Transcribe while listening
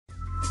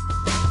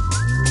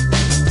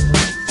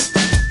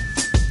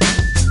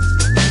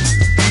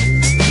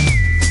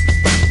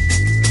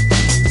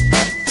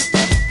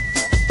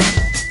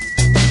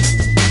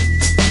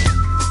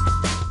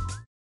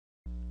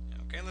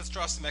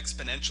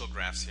exponential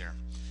graphs here.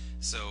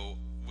 So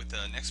with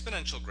an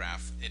exponential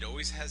graph, it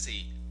always has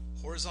a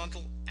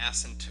horizontal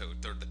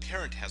asymptote, or the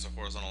parent has a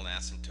horizontal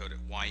asymptote at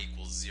y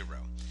equals 0.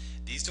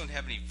 These don't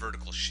have any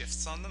vertical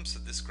shifts on them, so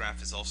this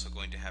graph is also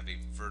going to have a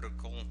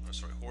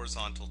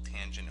horizontal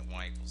tangent at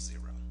y equals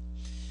 0.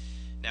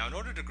 Now, in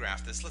order to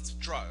graph this, let's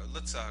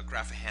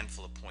graph a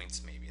handful of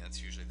points maybe.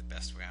 That's usually the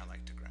best way I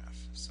like to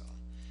graph. So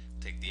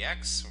take the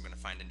x, we're going to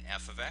find an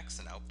f of x,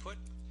 an output.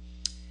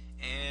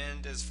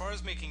 And as far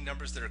as making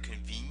numbers that are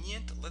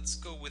convenient, let's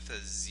go with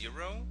a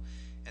 0,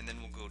 and then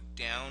we'll go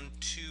down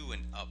 2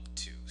 and up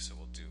 2. So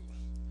we'll do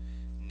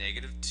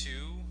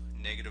 -2,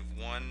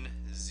 -1,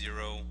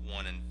 0,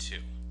 1, and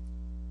 2.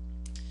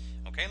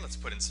 Okay, let's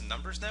put in some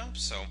numbers now.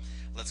 So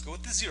let's go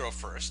with the 0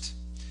 first.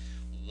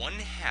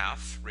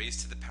 1/2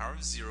 raised to the power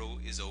of 0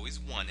 is always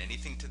 1.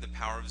 Anything to the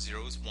power of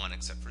 0 is 1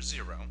 except for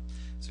 0.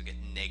 So we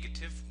get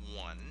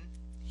 -1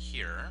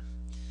 here.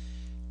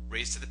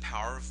 Raised to the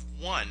power of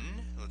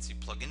 1, let's see,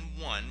 plug in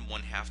 1.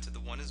 1/2 to the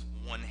 1 is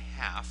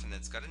 1/2, and then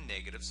it's got a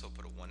negative, so I'll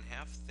put a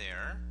 1/2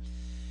 there.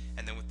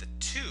 And then with the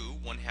 2,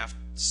 1/2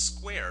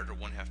 squared, or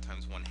 1/2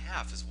 times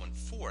 1/2 is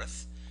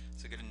 1/4,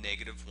 so I get a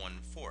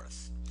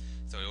 -1/4.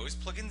 So I always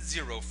plug in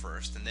 0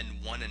 first, and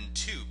then 1 and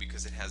 2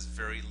 because it has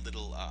very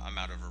little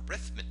amount of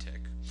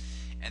arithmetic.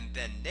 And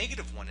then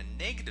 -1 and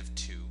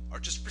 -2 are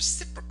just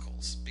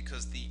reciprocals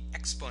because the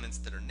exponents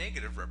that are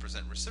negative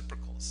represent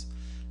reciprocals.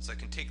 So I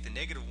can take the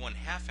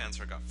 -1/2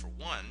 answer I got for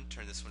 1,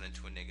 turn this one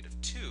into a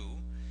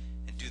 -2,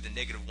 and do the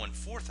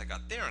 -1/4 I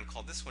got there and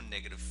call this one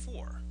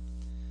 -4.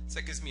 So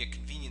that gives me a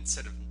convenient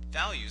set of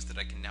values that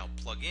I can now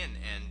plug in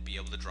and be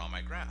able to draw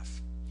my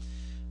graph.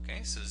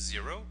 Okay, so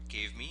 0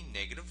 gave me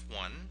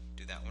 -1,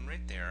 do that one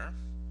right there.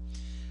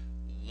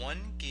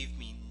 1 gave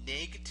me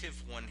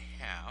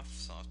 -1/2,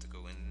 so I'll have to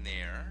go in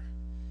there.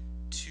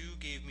 2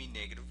 gave me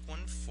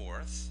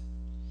 -1/4.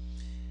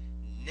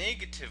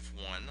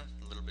 -1,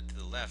 a little bit to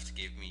the left,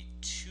 gave me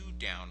 2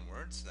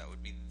 downwards, so that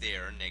would be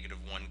there,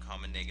 -1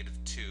 comma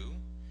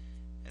 -2.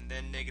 And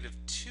then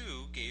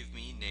 -2 gave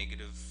me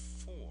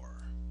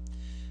 -4.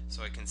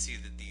 So I can see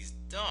that these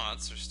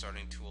dots are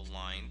starting to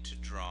align to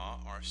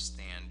draw our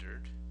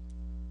standard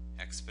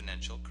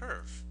exponential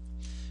curve.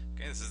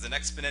 Okay, this is an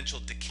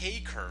exponential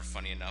decay curve,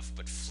 funny enough,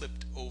 but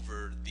flipped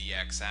over the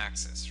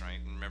x-axis,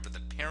 right? And remember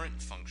the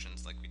parent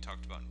functions, like we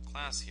talked about in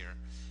class here,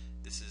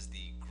 this is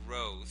the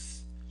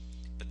growth,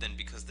 but then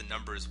because the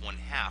number is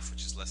 1/2,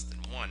 which is less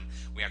than 1,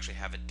 we actually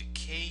have a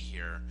decay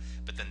here,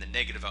 but then the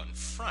negative out in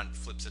front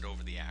flips it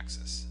over the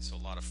axis. So a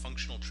lot of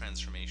functional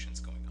transformations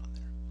going on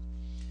there.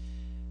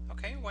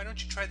 Okay, why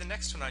don't you try the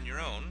next one on your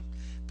own?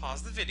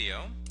 Pause the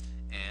video,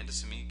 and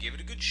assuming you gave it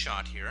a good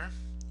shot here,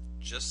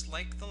 just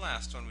like the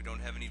last one, we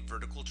don't have any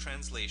vertical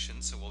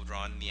translation, so we'll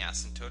draw in the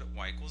asymptote at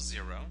y equals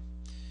 0.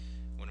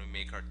 When we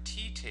make our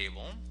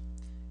t-table,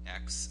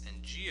 x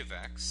and g of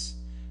x,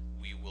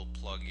 we will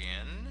plug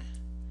in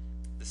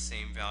the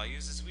same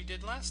values as we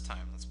did last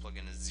time. Let's plug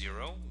in a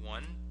 0,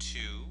 1,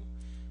 2,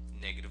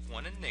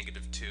 -1, and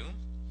 -2.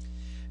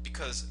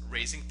 Because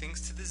raising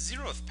things to the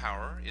 0th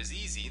power is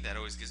easy, that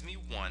always gives me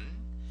 1.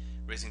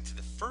 Raising to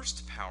the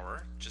 1st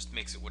power just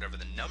makes it whatever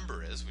the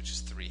number is, which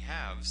is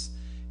 3/2.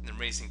 And then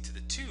raising to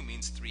the 2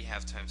 means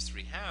 3/2 times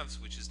 3/2,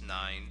 which is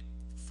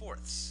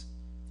 9/4.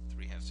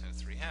 3/2 times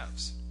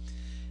 3/2.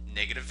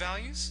 Negative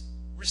values,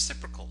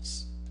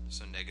 reciprocals.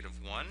 So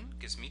 -1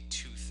 gives me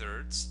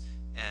 2/3,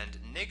 and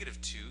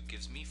 -2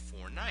 gives me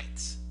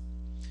 4/9.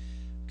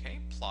 Okay,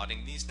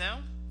 plotting these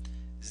now.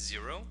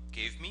 0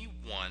 gave me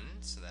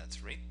 1, so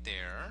that's right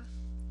there.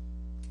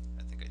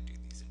 I think I do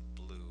these in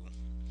blue.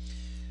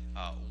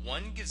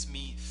 1 gives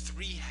me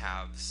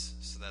 3/2,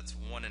 so that's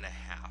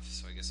 1.5.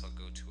 So I guess I'll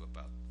go to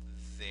about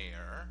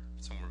there,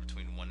 somewhere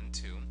between 1 and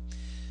 2.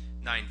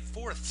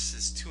 9/4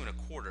 is 2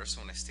 1/4, so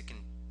when I stick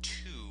in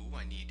 2,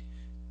 I need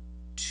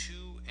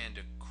 2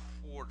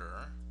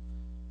 1/4.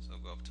 So I'll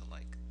go up to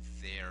like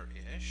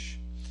there-ish.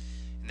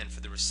 And then for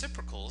the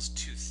reciprocals,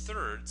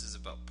 2/3 is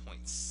about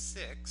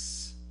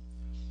 0.6,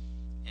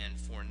 and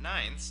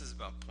 4/9 is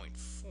about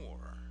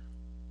 0.4.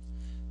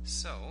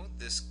 So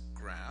this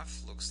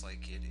graph looks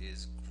like it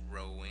is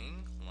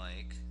growing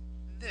like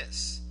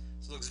this.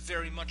 So it looks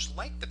very much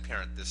like the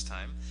parent this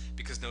time,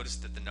 because notice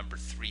that the number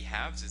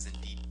 3/2 is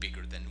indeed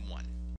bigger than 1.